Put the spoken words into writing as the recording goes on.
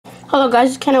Hello guys,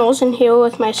 it's Ken Olsen here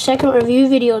with my second review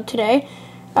video today.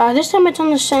 This time it's on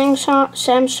the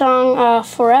Samsung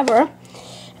Forever.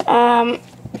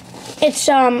 It's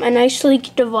a nice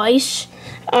sleek device.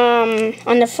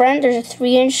 On the front there's a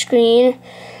 3-inch screen,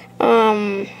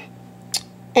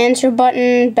 answer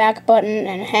button, back button,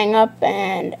 and hang up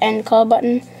and end call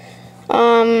button.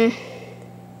 On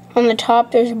the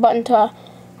top there's a button to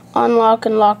unlock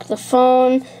and lock the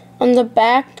phone. On the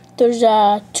back there's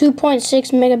a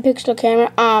 2.6 megapixel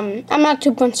camera. I'm not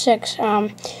 2.6.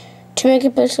 2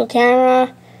 megapixel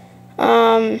camera.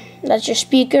 That's your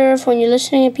speaker for when you're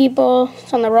listening to people.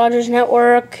 It's on the Rogers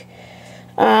network.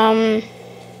 On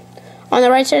the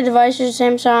right side of the device is a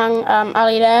Samsung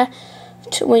ALIDA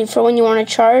for when you want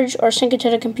to charge or sync it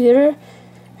to the computer.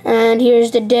 And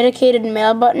here's the dedicated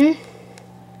mail button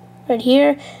right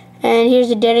here. And here's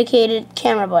the dedicated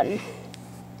camera button.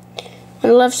 On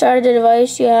the left side of the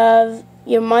device you have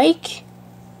your mic,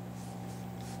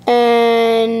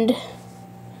 and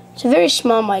it's a very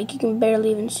small mic, you can barely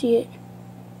even see it.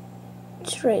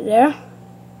 It's right there.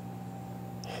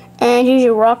 And here's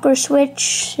your rocker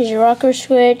switch.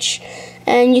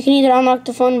 And you can either unlock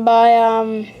the phone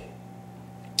by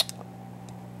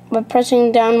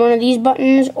pressing down one of these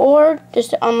buttons or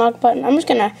just the unlock button. I'm just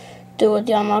gonna do it with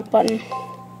the unlock button.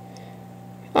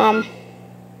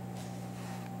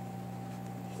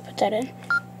 Put that in.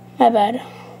 My bad.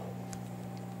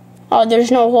 Oh,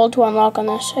 there's no hole to unlock on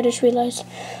this. I just realized.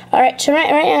 Alright, so right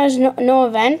now there's no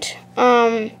event.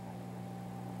 I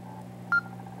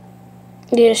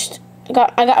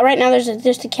got right now there's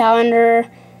just a calendar.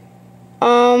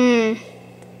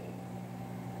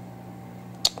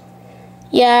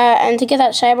 Yeah, and to get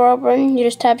that sidebar open, you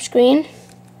just tap screen.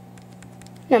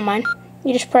 Never mind.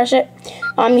 You just press it.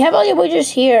 You have all your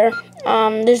widgets here.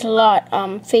 There's a lot.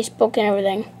 Facebook and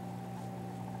everything.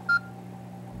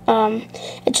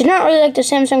 It's not really like the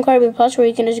Samsung Carby Plus where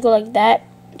you can just go like that.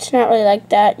 It's not really like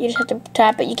that. You just have to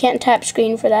tap it. You can't tap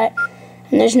screen for that.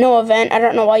 And there's no event. I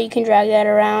don't know why you can drag that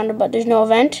around, but there's no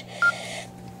event.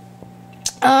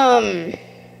 And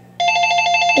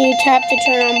you tap to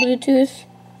turn on Bluetooth.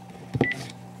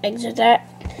 Exit that.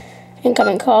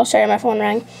 Incoming call. Sorry, my phone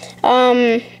rang.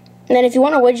 And then if you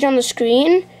want a widget on the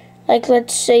screen, like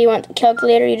let's say you want the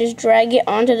calculator, you just drag it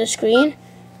onto the screen.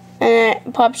 And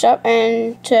it pops up,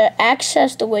 and to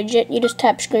access the widget, you just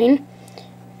tap screen.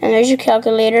 And there's your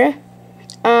calculator.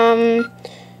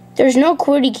 There's no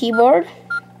QWERTY keyboard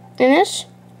in this.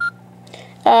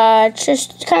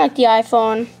 It's kind of like the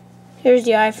iPhone. Here's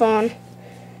the iPhone.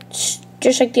 It's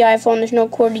just like the iPhone. There's no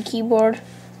QWERTY keyboard.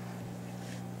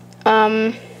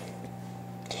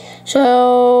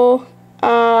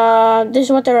 This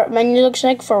is what the menu looks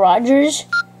like for Rogers.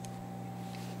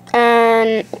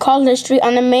 And call history.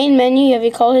 On the main menu you have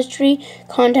your call history,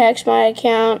 contacts, my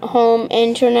account, home,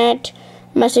 internet,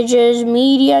 messages,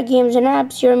 media, games and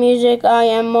apps, your music,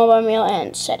 IM, mobile mail,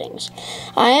 and settings.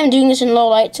 I am doing this in low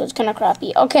light, so it's kind of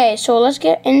crappy. Okay, so let's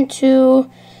get into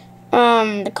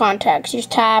the contacts. You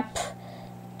just tap.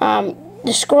 The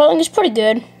scrolling is pretty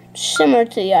good, similar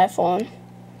to the iPhone.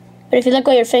 But if you let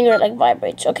go of your finger, it like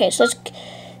vibrates. Okay, so let's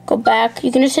go back.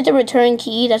 You can just hit the return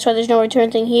key. That's why there's no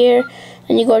return thing here.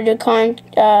 And you go to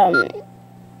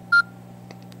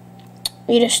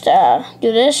you just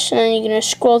do this, and then you're gonna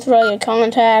scroll through all your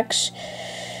contacts.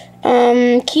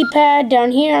 Keypad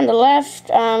down here on the left.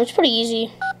 It's pretty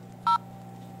easy.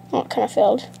 Oh, it kind of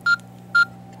failed.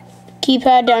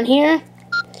 Keypad down here.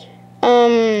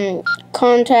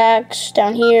 Contacts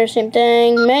down here, same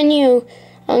thing. Menu.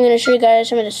 I'm gonna show you guys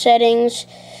some of the settings.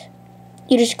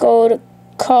 You just go to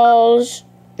calls.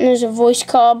 And there's a voice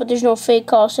call, but there's no fake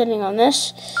call setting on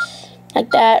this. Like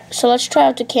that. So let's try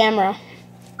out the camera.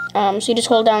 So you just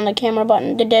hold down the camera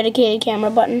button, the dedicated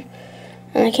camera button,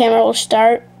 and the camera will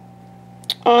start.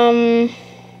 You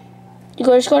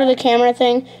just go to the camera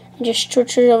thing and just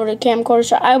switch it over to camcorder.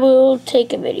 So I will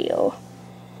take a video.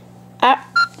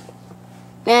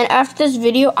 And after this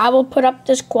video, I will put up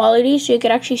this quality so you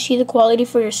can actually see the quality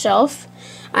for yourself.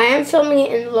 I am filming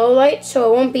it in low light,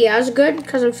 so it won't be as good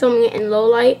because I'm filming it in low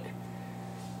light.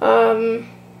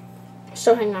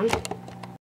 So hang on.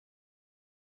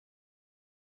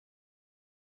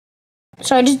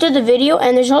 So I just did the video,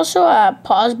 and there's also a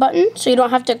pause button, so you don't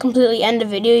have to completely end the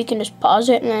video. You can just pause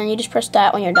it, and then you just press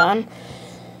that when you're done.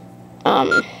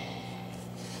 And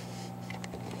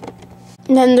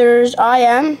then there's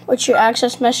IM, which is your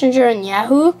Access Messenger, and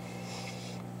Yahoo.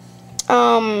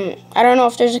 I don't know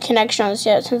if there's a connection on this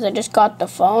yet since I just got the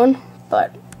phone,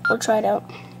 but we'll try it out.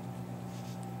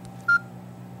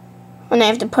 And I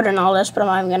have to put in all this, but I'm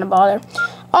not even gonna bother.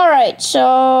 Alright,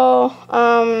 so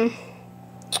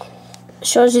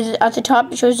shows you at the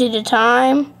top. It shows you the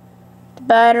time, the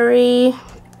battery,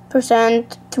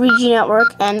 percent, 3G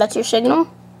network, and that's your signal.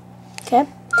 Okay.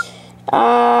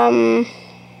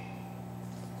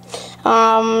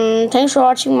 Thanks for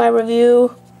watching my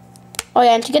review. Oh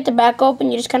yeah, and to get the back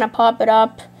open, you just kind of pop it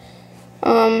up.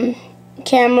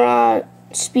 Camera,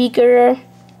 speaker,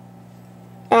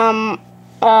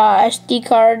 SD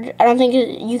card. I don't think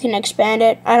you can expand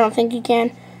it. I don't think you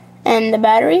can. And the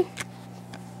battery.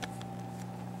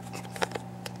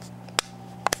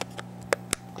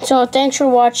 So thanks for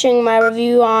watching my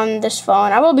review on this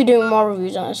phone. I will be doing more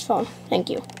reviews on this phone. Thank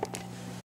you.